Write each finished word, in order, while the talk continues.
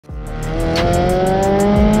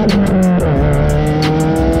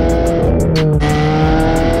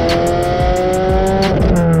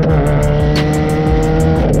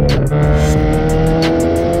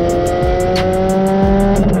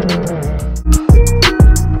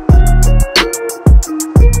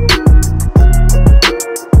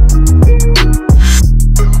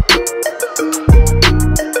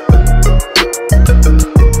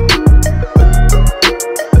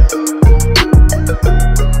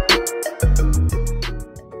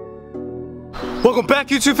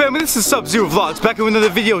YouTube family, this is SUBZERU Vlogs back with another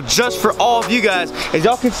video just for all of you guys. As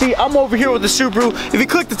y'all can see, I'm over here with the Subaru. If you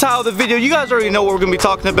click the title of the video, you guys already know what we're gonna be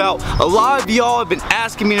talking about. A lot of y'all have been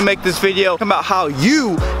asking me to make this video about how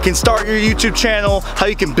you can start your YouTube channel, how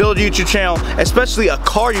you can build a YouTube channel, especially a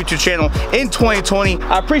car YouTube channel in 2020.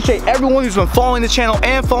 I appreciate everyone who's been following the channel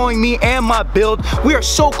and following me and my build. We are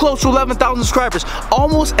so close to 11,000 subscribers,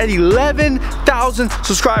 almost at 11,000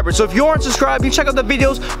 subscribers. So if you aren't subscribed, you check out the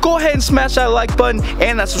videos, go ahead and smash that like button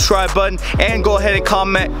and that subscribe button, and go ahead and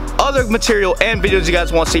comment other material and videos you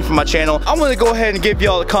guys want to see from my channel. I'm going to go ahead and give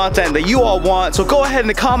y'all the content that you all want, so go ahead in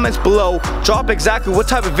the comments below, drop exactly what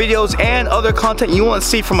type of videos and other content you want to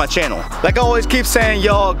see from my channel. Like I always keep saying,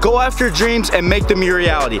 y'all, go after your dreams and make them your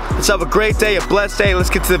reality. Let's have a great day, a blessed day. Let's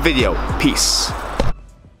get to the video. Peace.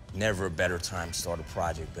 Never a better time to start a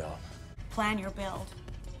project, Bill. Plan your build.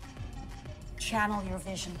 Channel your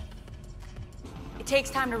vision. It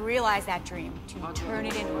takes time to realize that dream, to turn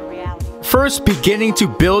it into a reality. First, beginning to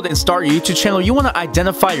build and start your YouTube channel, you want to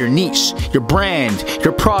identify your niche, your brand,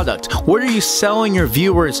 your product. What are you selling your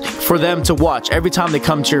viewers for them to watch every time they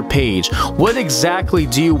come to your page? What exactly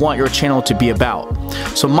do you want your channel to be about?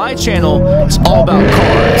 So my channel is all about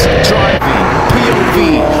cars, driving,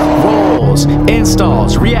 POV, rolls,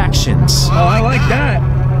 installs, reactions. Oh, I like that.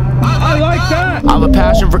 I like that. I have a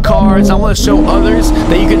passion for cars. I want to show others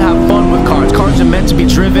that you can have fun with cars. Cars are meant to be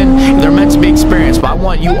driven, and they're meant to be experienced, but I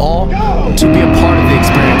want you all to be a part of the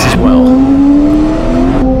experience as well.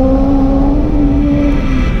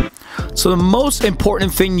 So the most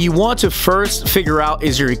important thing you want to first figure out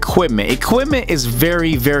is your equipment. Equipment is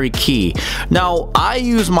very, very key. Now, I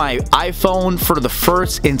use my iPhone for the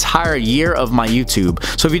first entire year of my YouTube.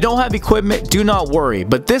 So if you don't have equipment, do not worry.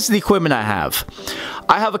 But this is the equipment I have.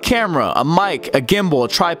 I have a camera, a mic, a gimbal, a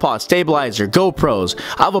tripod, stabilizer, GoPros.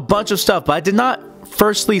 I have a bunch of stuff, but I did not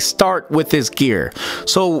firstly start with this gear.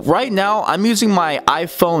 So right now I'm using my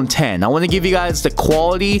iPhone 10. I want to give you guys the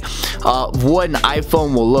quality of what an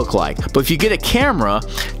iPhone will look like. But if you get a camera,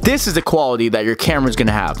 this is the quality that your camera is going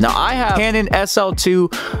to have. Now I have Canon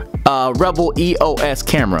SL2 Rebel EOS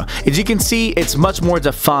camera. As you can see, it's much more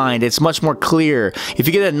defined, it's much more clear. If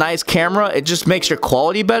you get a nice camera, it just makes your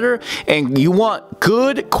quality better, and you want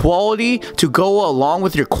good quality to go along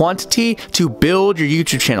with your quantity to build your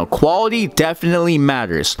YouTube channel. Quality definitely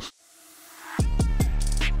matters.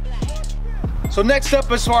 So next up,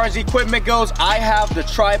 as far as equipment goes, I have the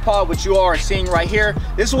tripod, which you all are seeing right here.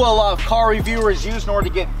 This is what a lot of car reviewers use in order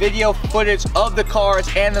to get video footage of the cars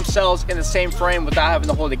and themselves in the same frame without having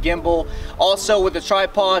to hold a gimbal. Also with the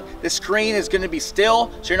tripod, the screen is going to be still,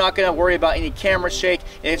 so you're not going to worry about any camera shake,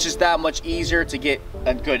 and it's just that much easier to get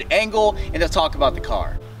a good angle and to talk about the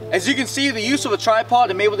car. As you can see, the use of a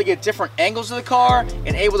tripod, I'm able to get different angles of the car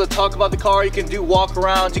and able to talk about the car. You can do walk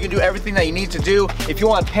arounds, you can do everything that you need to do. If you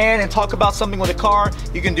want to pan and talk about something with a car,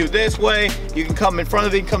 you can do this way, you can come in front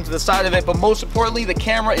of it, you can come to the side of it, but most importantly, the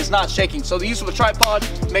camera is not shaking. So the use of a tripod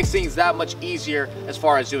makes things that much easier as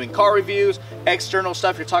far as doing car reviews, external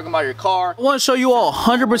stuff you're talking about your car. I want to show you all a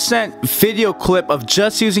 100% video clip of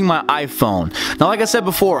just using my iPhone. Now, like I said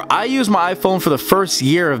before, I used my iPhone for the first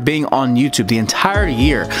year of being on YouTube, the entire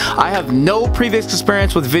year. I have no previous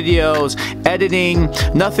experience with videos, editing,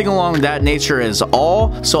 nothing along that nature at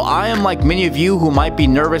all. So I am like many of you who might be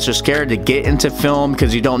nervous or scared to get into film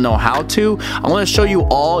because you don't know how to. I want to show you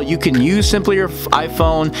all you can use simply your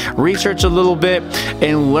iPhone, research a little bit,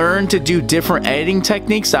 and learn to do different editing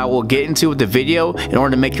techniques that I will get into with the video in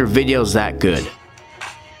order to make your videos that good.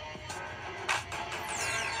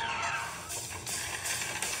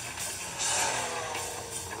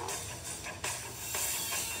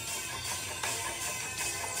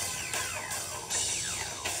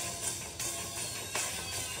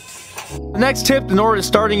 The next tip in order to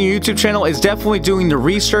starting your YouTube channel is definitely doing the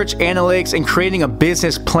research, analytics, and creating a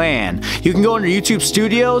business plan. You can go into YouTube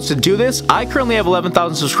Studios to do this. I currently have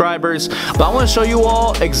 11,000 subscribers, but I want to show you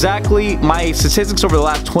all exactly my statistics over the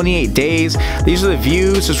last 28 days. These are the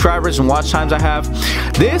views, subscribers, and watch times I have.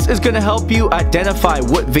 This is going to help you identify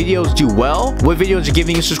what videos do well, what videos are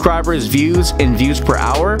giving you subscribers, views, and views per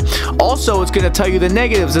hour. Also, it's going to tell you the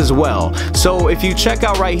negatives as well. So if you check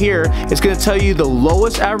out right here, it's going to tell you the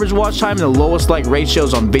lowest average watch time and the lowest like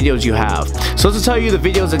ratios on videos you have. So it's to tell you the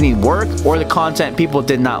videos that need work, or the content people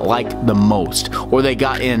did not like the most, or they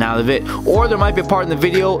got in and out of it, or there might be a part in the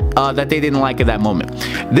video that they didn't like at that moment.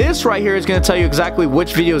 This right here is going to tell you exactly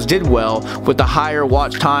which videos did well with the higher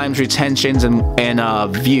watch times, retentions,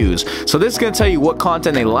 and views. So this is going to tell you what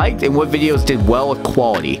content they liked and what videos did well with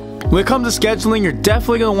quality. When it comes to scheduling, you're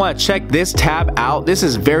definitely going to want to check this tab out. This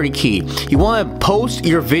is very key. You want to post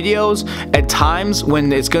your videos at times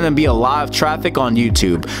when it's going to be a lot of traffic on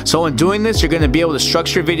YouTube. So in doing this, you're going to be able to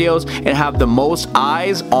structure videos and have the most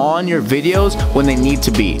eyes on your videos when they need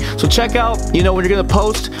to be. So check out, when you're going to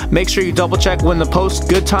post, make sure you double check when the post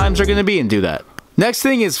good times are going to be and do that. Next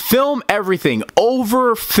thing is film everything,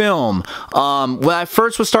 over film. When I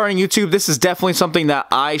first was starting YouTube, this is definitely something that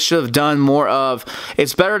I should have done more of.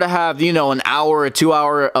 It's better to have, an hour or 2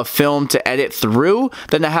 hour of film to edit through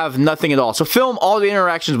than to have nothing at all. So film all the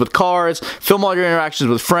interactions with cars, film all your interactions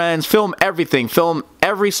with friends, film everything, film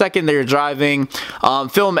every second that you're driving,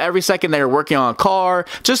 film every second that you're working on a car.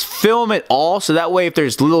 Just film it all, so that way if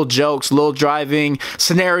there's little jokes, little driving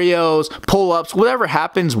scenarios, pull-ups, whatever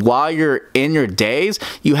happens while you're in your days,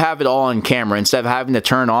 you have it all on camera instead of having to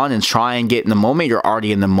turn on and try and get in the moment. You're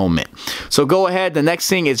already in the moment. So go ahead. The next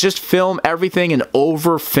thing is just film everything and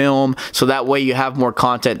over film, so that way you have more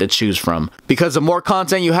content to choose from. Because the more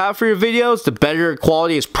content you have for your videos, the better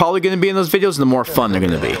quality is probably going to be in those videos and the more fun they're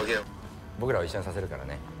going to be. 僕らは一緒にさせるから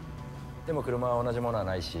ね。でも車は同じものは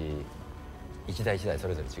ないし、一台一台そ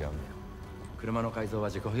れぞれ違うんだよ。車の改造は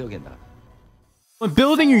自己表現だ。 When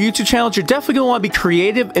building your YouTube channels, you're definitely going to want to be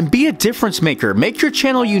creative and be a difference maker. Make your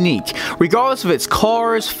channel unique. Regardless if it's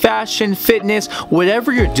cars, fashion, fitness,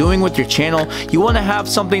 whatever you're doing with your channel, you want to have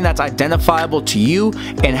something that's identifiable to you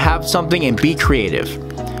and have something and be creative.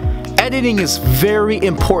 Editing is very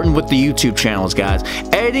important with the YouTube channels, guys.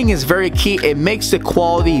 Editing is very key. It makes the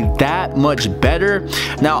quality that much better.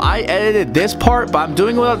 Now, I edited this part, but I'm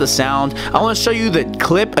doing it without the sound. I want to show you the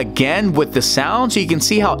clip again with the sound so you can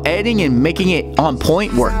see how editing and making it on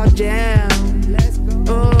point work. Let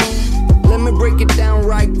me break it down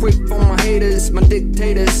right quick for my haters, my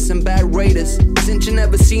dictators and bad raiders. Since you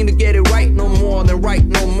never seem to get it right no more, then right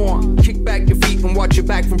no more. Kick back your feet and watch your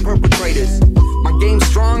back from perpetrators. My game's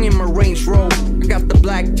strong in my range road. I got the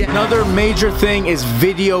black jack. Another major thing is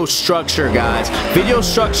video structure, guys. Video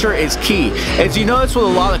structure is key. As you notice with a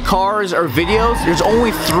lot of cars or videos, there's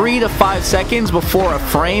only 3 to 5 seconds before a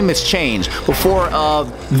frame is changed, before a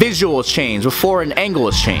visual is changed, before an angle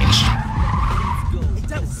is changed.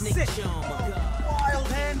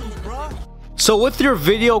 So with your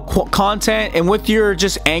video content and with your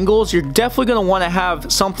just angles, you're definitely going to want to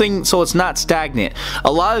have something so it's not stagnant.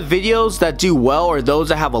 A lot of videos that do well are those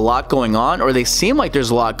that have a lot going on, or they seem like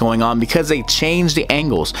there's a lot going on because they change the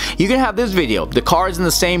angles. You can have this video, the car is in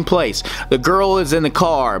the same place, the girl is in the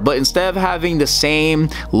car, but instead of having the same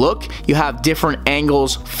look, you have different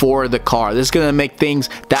angles for the car. This is going to make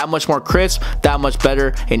things that much more crisp, that much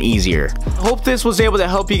better and easier. I hope this was able to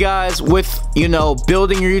help you guys with,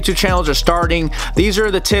 building your YouTube channels or starting. These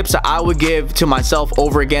are the tips that I would give to myself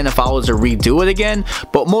over again if I was to redo it again.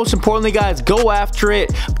 But most importantly, guys, go after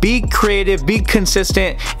it, be creative, be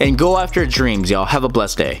consistent, and go after your dreams, y'all. Have a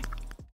blessed day.